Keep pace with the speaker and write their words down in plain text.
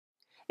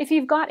If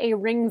you've got a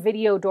Ring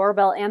Video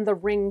Doorbell and the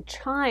Ring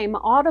Chime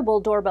audible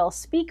doorbell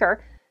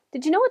speaker,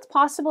 did you know it's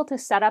possible to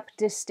set up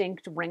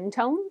distinct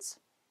ringtones?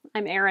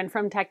 I'm Erin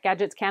from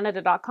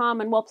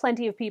techgadgetscanada.com, and while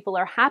plenty of people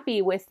are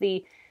happy with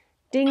the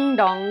ding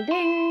dong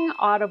ding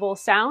audible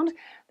sound,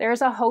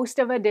 there's a host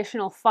of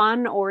additional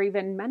fun or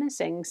even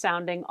menacing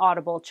sounding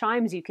audible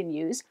chimes you can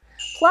use.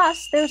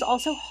 Plus, there's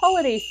also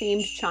holiday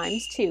themed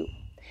chimes too.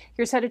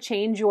 Here's how to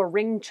change your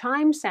Ring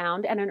Chime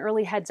sound, and an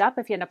early heads up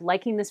if you end up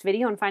liking this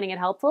video and finding it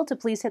helpful to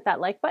please hit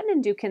that like button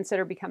and do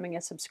consider becoming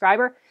a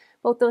subscriber.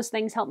 Both those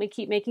things help me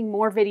keep making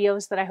more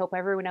videos that I hope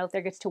everyone out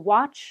there gets to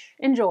watch,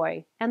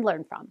 enjoy, and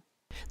learn from.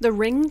 The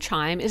Ring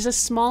Chime is a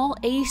small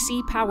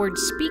AC-powered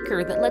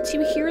speaker that lets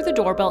you hear the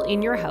doorbell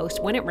in your house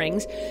when it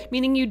rings,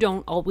 meaning you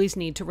don't always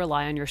need to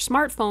rely on your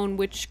smartphone,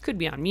 which could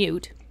be on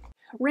mute.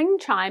 Ring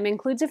Chime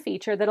includes a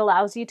feature that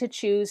allows you to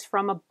choose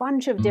from a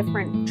bunch of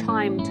different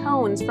chime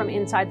tones from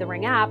inside the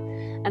Ring app,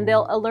 and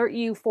they'll alert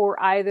you for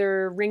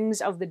either rings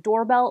of the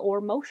doorbell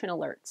or motion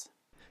alerts.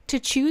 To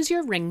choose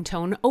your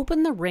ringtone,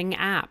 open the Ring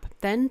app,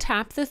 then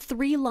tap the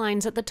three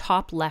lines at the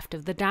top left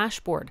of the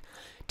dashboard.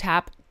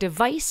 Tap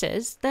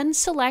Devices, then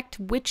select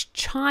which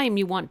chime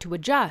you want to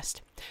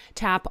adjust.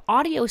 Tap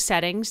Audio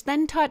Settings,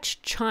 then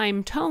touch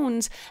Chime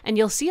Tones, and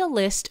you'll see a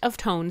list of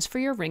tones for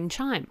your Ring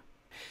Chime.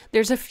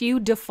 There's a few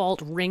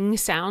default ring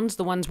sounds,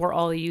 the ones we're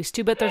all used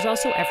to, but there's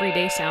also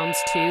everyday sounds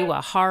too,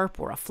 a harp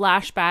or a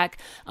flashback,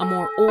 a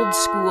more old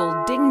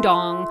school ding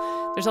dong.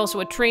 There's also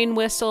a train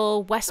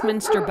whistle,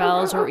 Westminster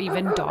bells, or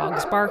even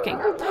dogs barking.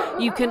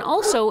 You can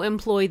also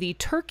employ the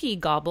turkey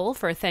gobble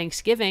for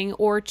Thanksgiving,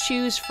 or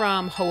choose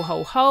from ho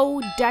ho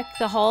ho, deck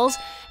the halls,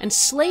 and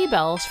sleigh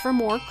bells for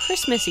more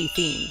Christmassy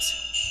themes.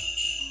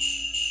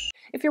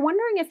 If you're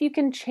wondering if you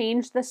can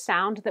change the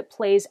sound that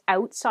plays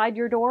outside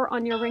your door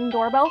on your Ring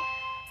doorbell,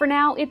 for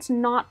now, it's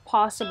not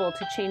possible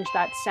to change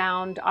that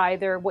sound,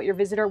 either what your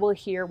visitor will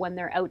hear when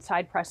they're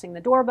outside pressing the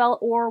doorbell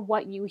or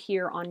what you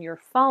hear on your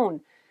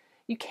phone.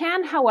 You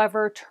can,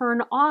 however,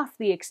 turn off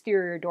the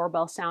exterior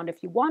doorbell sound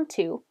if you want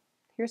to.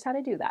 Here's how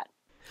to do that.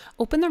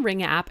 Open the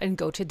Ring app and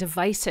go to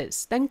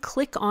Devices, then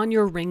click on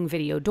your Ring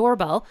Video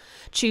Doorbell,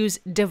 choose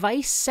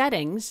Device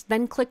Settings,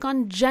 then click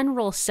on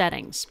General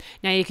Settings.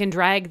 Now you can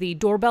drag the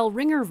doorbell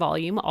ringer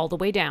volume all the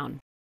way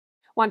down.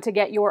 Want to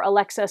get your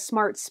Alexa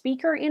smart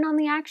speaker in on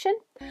the action?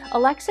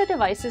 Alexa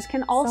devices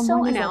can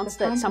also announce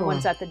that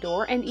someone's at the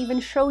door and even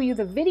show you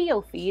the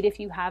video feed if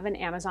you have an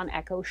Amazon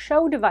Echo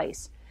Show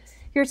device.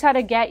 Here's how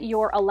to get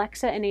your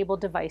Alexa-enabled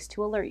device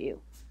to alert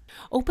you.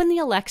 Open the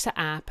Alexa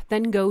app,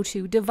 then go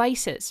to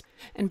Devices.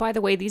 And by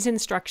the way, these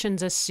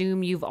instructions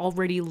assume you've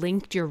already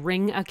linked your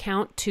Ring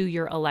account to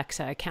your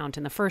Alexa account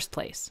in the first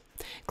place.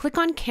 Click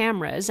on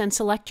Cameras and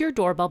select your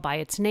doorbell by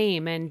its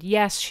name, and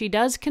yes, she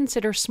does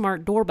consider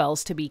smart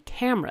doorbells to be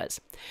cameras.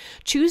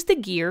 Choose the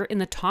gear in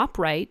the top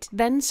right,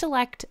 then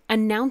select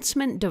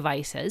Announcement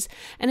Devices,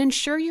 and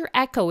ensure your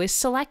Echo is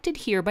selected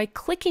here by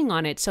clicking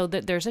on it so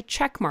that there's a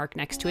check mark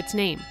next to its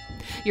name.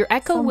 Your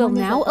Echo will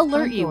now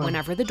alert you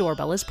whenever the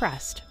doorbell is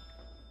pressed.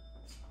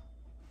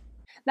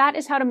 That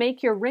is how to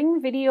make your Ring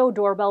Video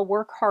Doorbell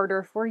work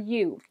harder for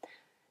you.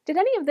 Did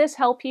any of this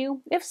help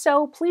you? If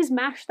so, please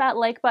mash that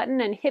like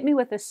button and hit me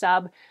with a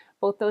sub.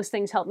 Both those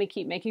things help me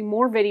keep making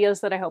more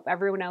videos that I hope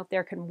everyone out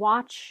there can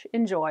watch,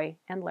 enjoy,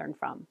 and learn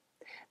from.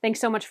 Thanks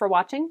so much for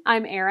watching.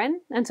 I'm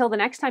Erin. Until the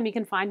next time, you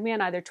can find me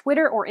on either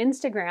Twitter or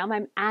Instagram.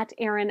 I'm at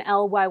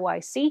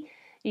ErinLYYC.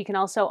 You can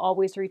also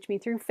always reach me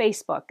through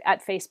Facebook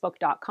at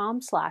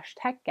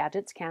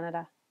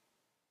facebook.com/techgadgetscanada.